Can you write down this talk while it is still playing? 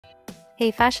Hey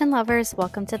fashion lovers,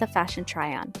 welcome to the Fashion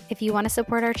Try-On. If you want to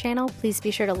support our channel, please be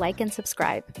sure to like and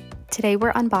subscribe. Today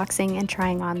we're unboxing and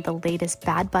trying on the latest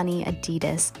Bad Bunny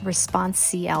ADIDAS Response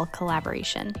CL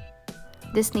collaboration.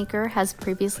 This sneaker has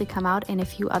previously come out in a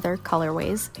few other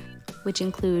colorways, which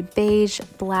include beige,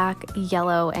 black,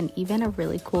 yellow, and even a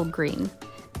really cool green.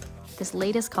 This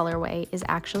latest colorway is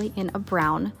actually in a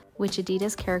brown, which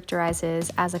ADIDAS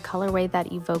characterizes as a colorway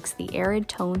that evokes the arid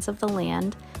tones of the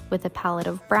land with a palette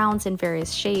of browns in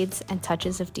various shades and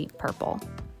touches of deep purple.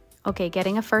 Okay,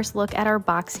 getting a first look at our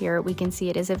box here, we can see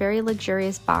it is a very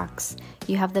luxurious box.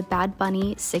 You have the Bad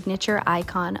Bunny signature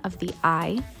icon of the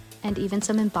eye, and even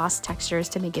some embossed textures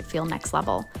to make it feel next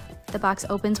level. The box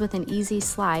opens with an easy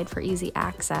slide for easy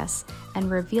access and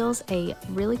reveals a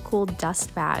really cool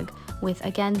dust bag with,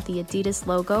 again, the ADIDAS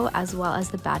logo as well as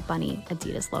the Bad Bunny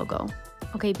ADIDAS logo.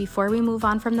 Okay, before we move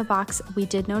on from the box, we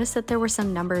did notice that there were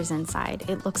some numbers inside.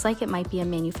 It looks like it might be a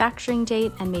manufacturing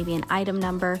date and maybe an item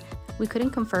number. We couldn't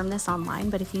confirm this online,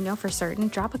 but if you know for certain,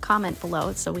 drop a comment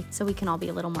below so we can all be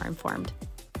a little more informed.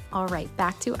 All right,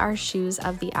 back to our shoes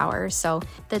of the hour. So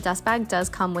the dust bag does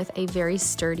come with a very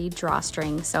sturdy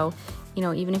drawstring. So, you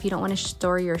know, even if you don't want to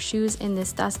store your shoes in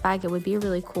this dust bag, it would be a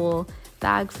really cool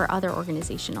bag for other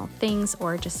organizational things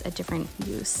or just a different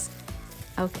use.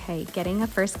 Okay, getting a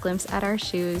first glimpse at our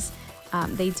shoes.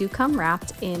 They do come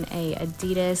wrapped in a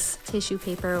ADIDAS tissue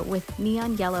paper with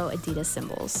neon yellow ADIDAS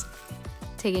symbols.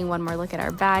 Taking one more look at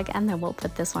our bag and then we'll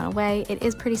put this one away. It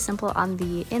is pretty simple on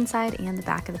the inside and the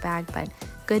back of the bag, but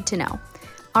good to know.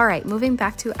 All right, moving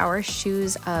back to our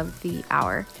shoes of the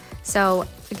hour. So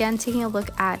again, taking a look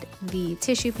at the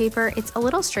tissue paper, it's a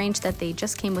little strange that they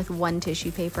just came with one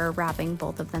tissue paper wrapping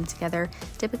both of them together.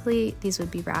 Typically, these would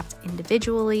be wrapped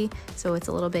individually, so it's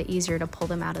a little bit easier to pull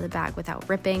them out of the bag without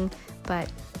ripping,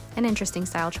 but an interesting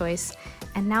style choice.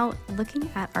 And now looking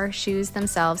at our shoes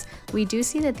themselves, we do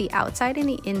see that the outside and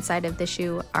the inside of the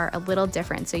shoe are a little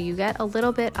different. So you get a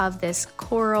little bit of this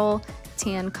coral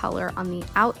tan color on the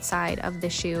outside of the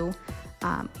shoe,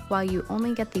 while you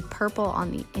only get the purple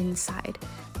on the inside.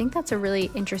 I think that's a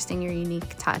really interesting or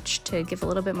unique touch to give a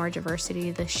little bit more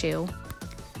diversity to the shoe.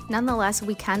 Nonetheless,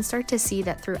 we can start to see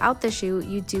that throughout the shoe,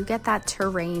 you do get that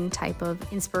terrain type of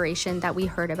inspiration that we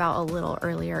heard about a little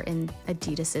earlier in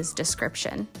ADIDAS's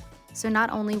description. So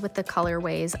not only with the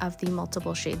colorways of the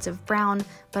multiple shades of brown,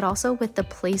 but also with the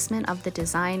placement of the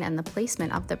design and the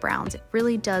placement of the browns, it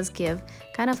really does give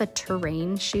kind of a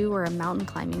terrain shoe or a mountain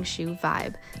climbing shoe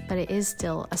vibe, but it is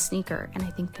still a sneaker. And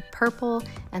I think the purple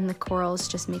and the corals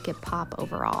just make it pop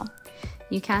overall.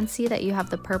 You can see that you have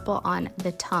the purple on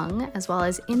the tongue, as well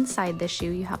as inside the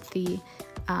shoe, you have the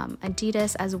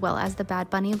ADIDAS as well as the Bad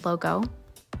Bunny logo.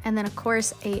 And then of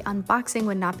course, a unboxing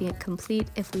would not be complete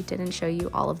if we didn't show you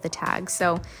all of the tags.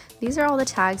 So these are all the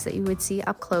tags that you would see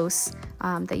up close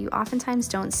that you oftentimes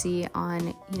don't see on,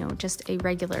 you know, just a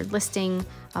regular listing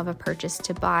of a purchase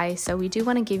to buy. So we do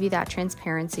want to give you that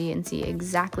transparency and see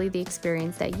exactly the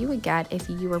experience that you would get if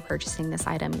you were purchasing this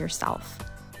item yourself.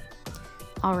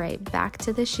 All right, back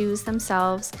to the shoes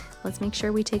themselves. Let's make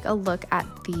sure we take a look at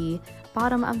the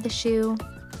bottom of the shoe.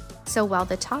 So while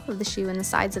the top of the shoe and the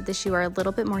sides of the shoe are a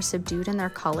little bit more subdued in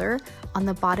their color, on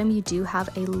the bottom you do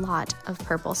have a lot of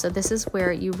purple. So this is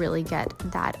where you really get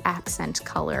that accent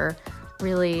color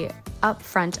really up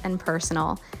front and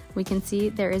personal. We can see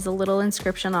there is a little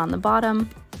inscription on the bottom.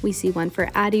 We see one for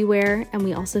ADIWear, and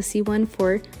we also see one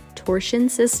for torsion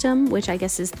system, which I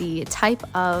guess is the type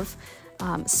of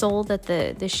sole that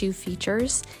the shoe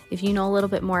features. If you know a little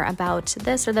bit more about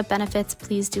this or the benefits,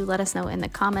 please do let us know in the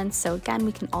comments so again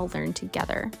we can all learn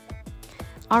together.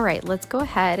 All right, let's go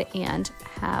ahead and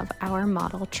have our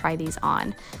model try these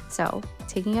on. So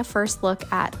taking a first look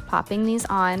at popping these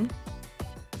on,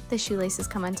 the shoelaces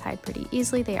come untied pretty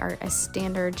easily. They are a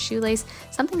standard shoelace.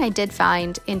 Something I did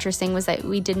find interesting was that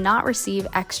we did not receive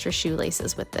extra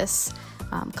shoelaces with this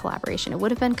collaboration. It would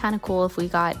have been kind of cool if we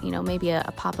got, you know, maybe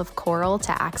a pop of coral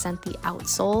to accent the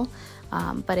outsole,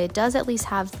 but it does at least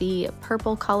have the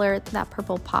purple color, that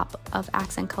purple pop of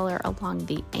accent color along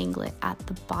the anglet at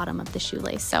the bottom of the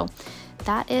shoelace. So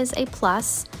that is a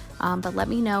plus, but let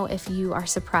me know if you are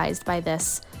surprised by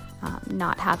this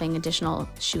not having additional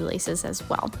shoelaces as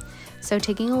well. So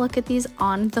taking a look at these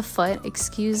on the foot,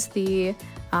 excuse the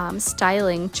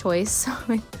styling choice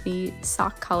with the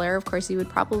sock color. Of course, you would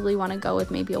probably want to go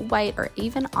with maybe a white or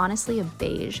even honestly a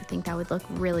beige. I think that would look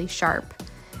really sharp.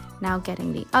 Now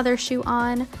getting the other shoe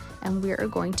on, and we're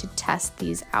going to test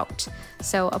these out.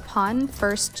 So upon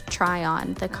first try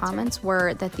on, the comments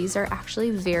were that these are actually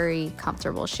very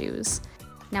comfortable shoes.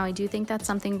 Now, I do think that's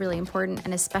something really important,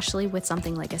 and especially with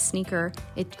something like a sneaker,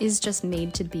 it is just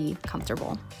made to be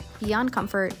comfortable. Beyond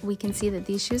comfort, we can see that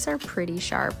these shoes are pretty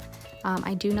sharp.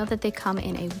 I do know that they come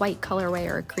in a white colorway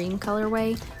or a cream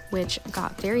colorway, which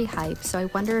got very hype, so I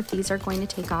wonder if these are going to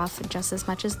take off just as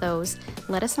much as those.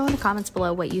 Let us know in the comments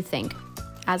below what you think.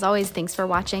 As always, thanks for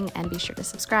watching, and be sure to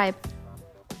subscribe.